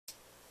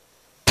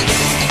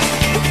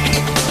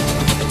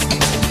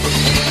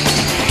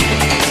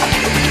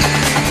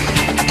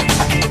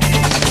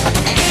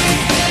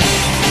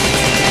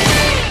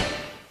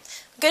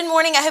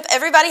morning. I hope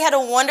everybody had a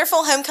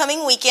wonderful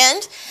homecoming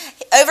weekend.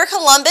 Over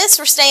Columbus,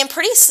 we're staying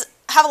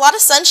have a lot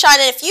of sunshine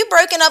and a few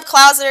broken up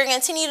clouds that are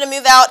going to continue to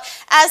move out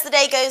as the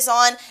day goes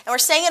on. And we're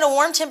staying at a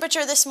warm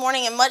temperature this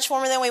morning and much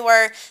warmer than we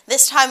were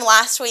this time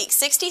last week.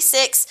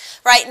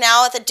 66 right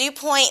now with a dew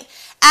point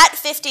at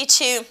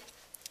 52.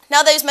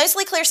 Now those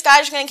mostly clear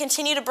skies are going to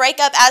continue to break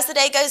up as the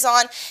day goes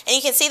on, and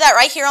you can see that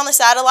right here on the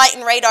satellite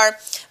and radar.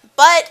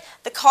 But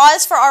the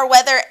cause for our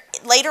weather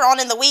later on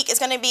in the week is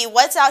going to be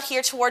what's out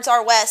here towards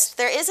our west.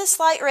 There is a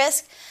slight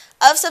risk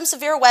of some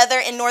severe weather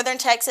in northern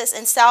Texas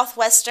and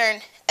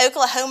southwestern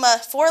Oklahoma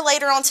for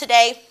later on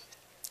today,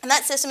 and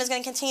that system is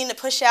going to continue to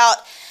push out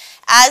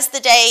as the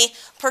day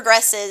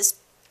progresses.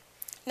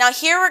 Now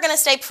here we're going to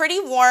stay pretty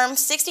warm,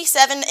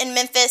 67 in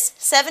Memphis,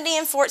 70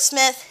 in Fort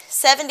Smith,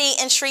 70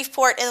 in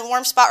Shreveport in the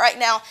warm spot right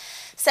now,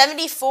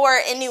 74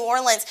 in New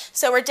Orleans.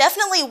 So we're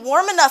definitely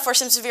warm enough for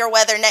some severe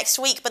weather next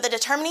week, but the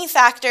determining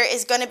factor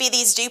is going to be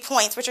these dew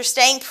points, which are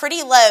staying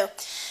pretty low.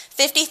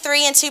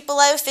 53 in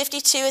Tupelo,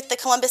 52 at the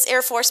Columbus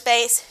Air Force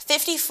Base,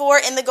 54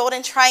 in the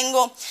Golden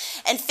Triangle,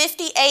 and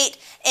 58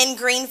 in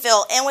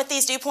Greenville. And with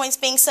these dew points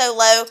being so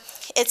low,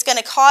 it's going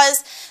to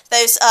cause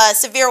those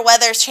severe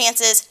weather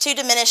chances to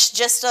diminish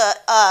just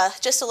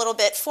a little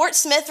bit. Fort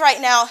Smith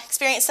right now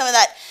experiencing some of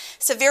that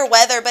severe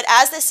weather, but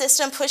as the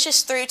system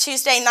pushes through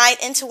Tuesday night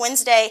into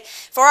Wednesday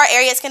for our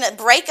area, it's going to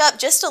break up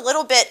just a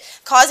little bit,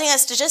 causing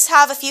us to just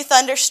have a few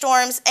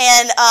thunderstorms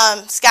and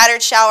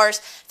scattered showers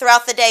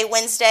throughout the day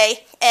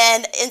Wednesday,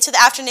 and into the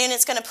afternoon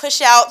it's going to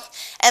push out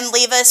and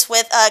leave us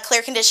with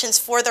clear conditions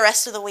for the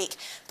rest of the week.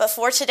 But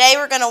for today,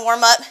 we're going to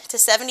warm up to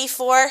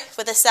 74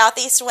 with a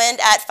southeast wind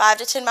at 5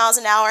 to 10 miles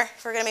an hour.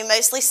 We're going to be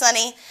mostly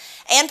sunny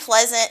and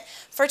pleasant.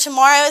 For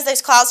tomorrow, as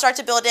those clouds start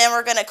to build in,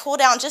 we're going to cool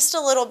down just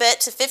a little bit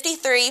to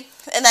 53,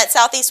 and that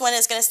southeast wind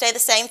is going to stay the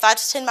same, 5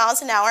 to 10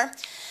 miles an hour.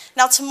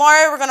 Now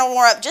tomorrow, we're going to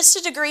warm up just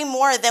a degree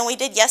more than we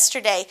did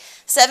yesterday.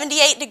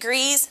 78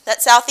 degrees,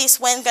 that southeast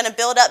wind going to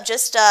build up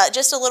just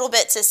a little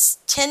bit to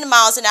 10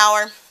 miles an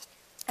hour,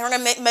 and we're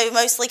going to be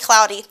mostly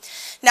cloudy.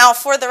 Now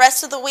for the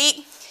rest of the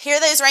week, here are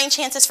those rain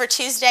chances for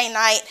Tuesday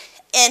night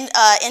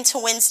into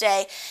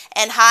Wednesday,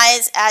 and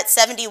highs at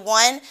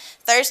 71.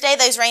 Thursday,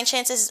 those rain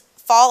chances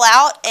fall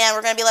out, and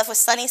we're going to be left with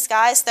sunny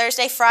skies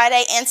Thursday,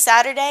 Friday, and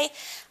Saturday.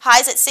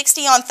 Highs at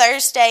 60 on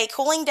Thursday,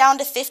 cooling down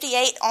to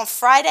 58 on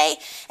Friday,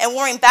 and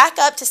warming back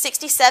up to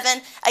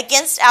 67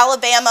 against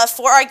Alabama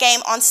for our game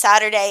on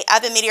Saturday.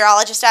 I've been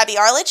meteorologist Abby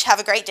Arledge. Have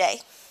a great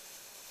day.